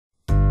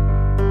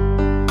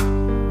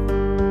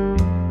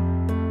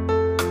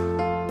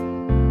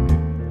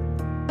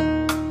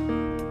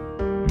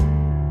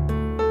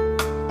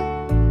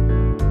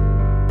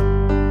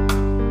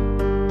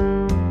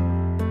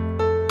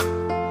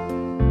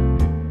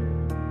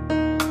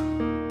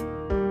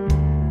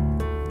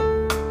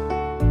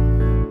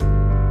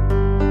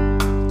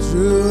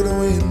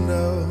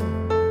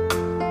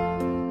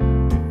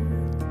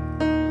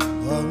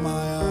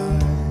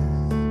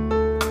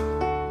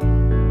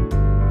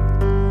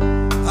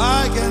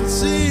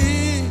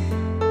see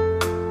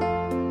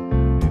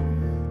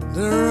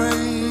the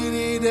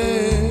rainy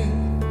day,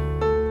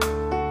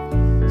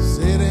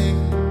 sitting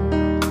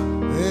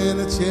in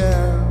a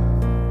chair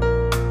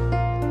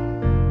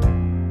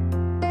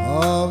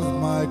of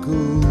my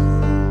cool,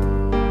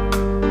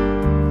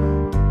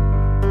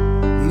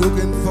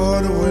 looking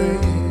for the way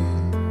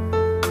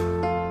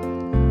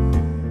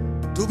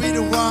to be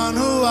the one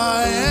who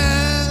I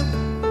am.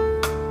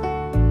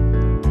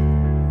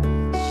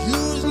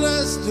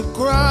 Useless to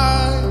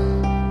cry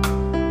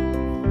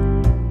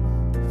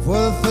for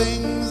the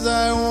things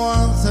I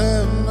once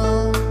have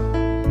known,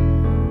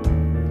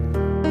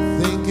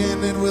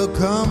 thinking it will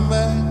come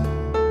back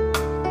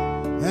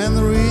and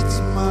reach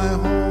my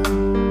home.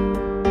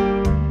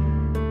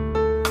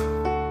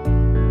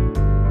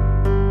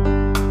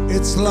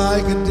 It's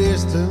like a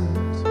distant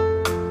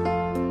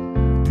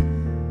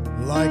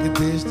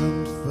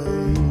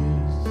face.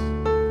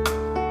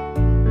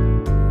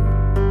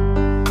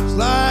 It's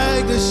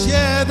like the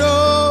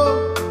shadow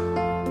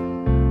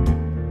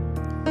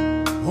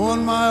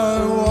on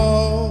my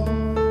wall,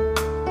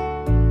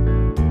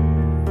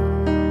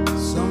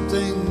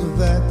 something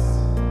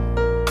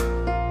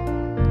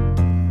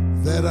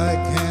that I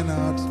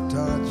cannot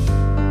touch.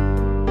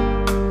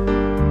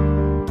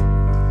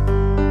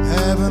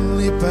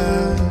 Heavenly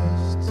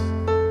past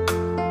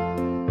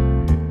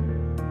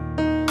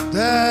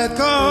that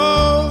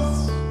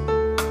calls,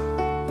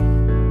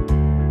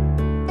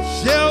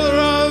 shelter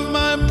of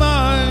my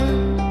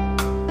mind,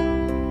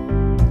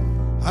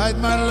 hide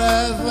my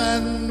laugh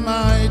and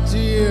my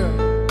tear,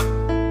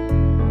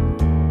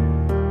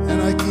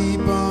 and I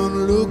keep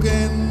on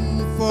looking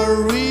for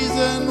a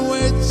reason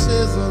which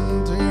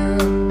isn't here.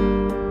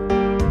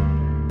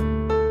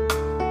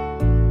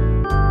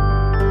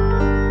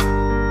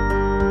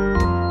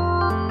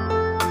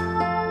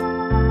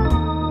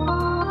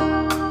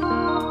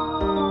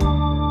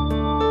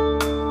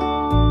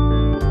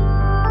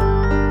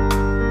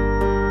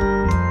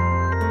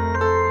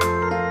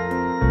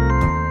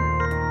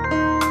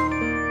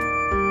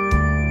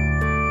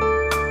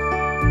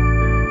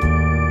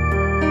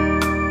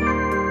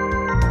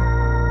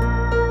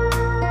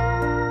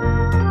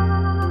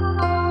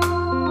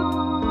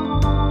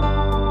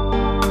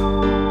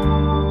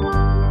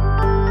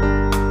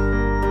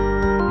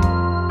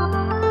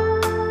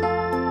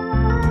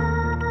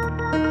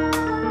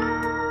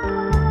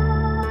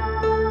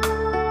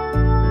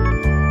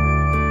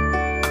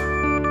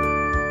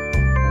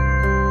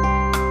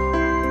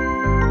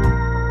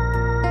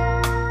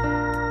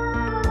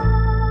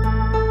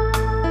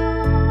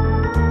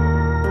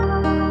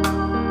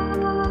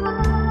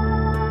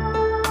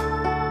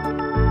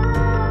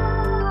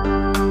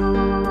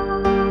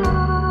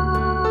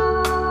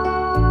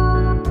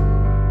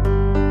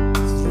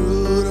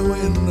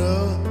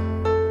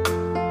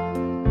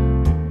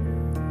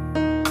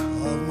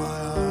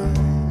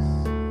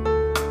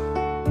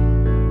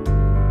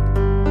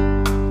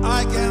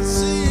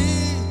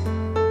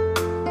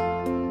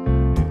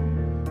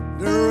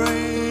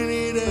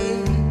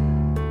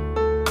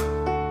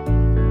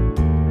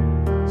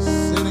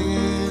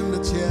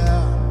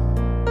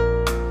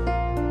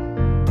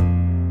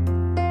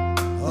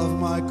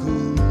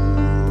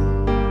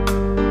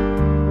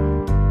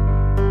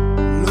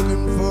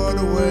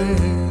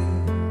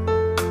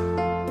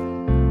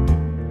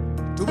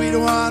 To be the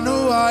one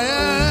who I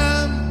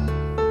am.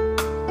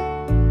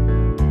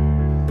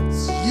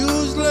 It's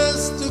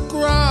useless to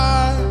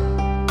cry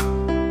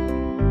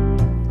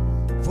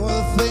for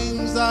the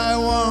things I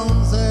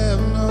once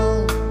have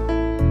known,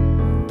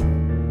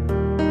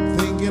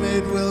 thinking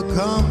it will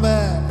come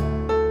back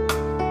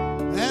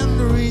and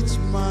reach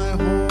my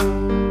home.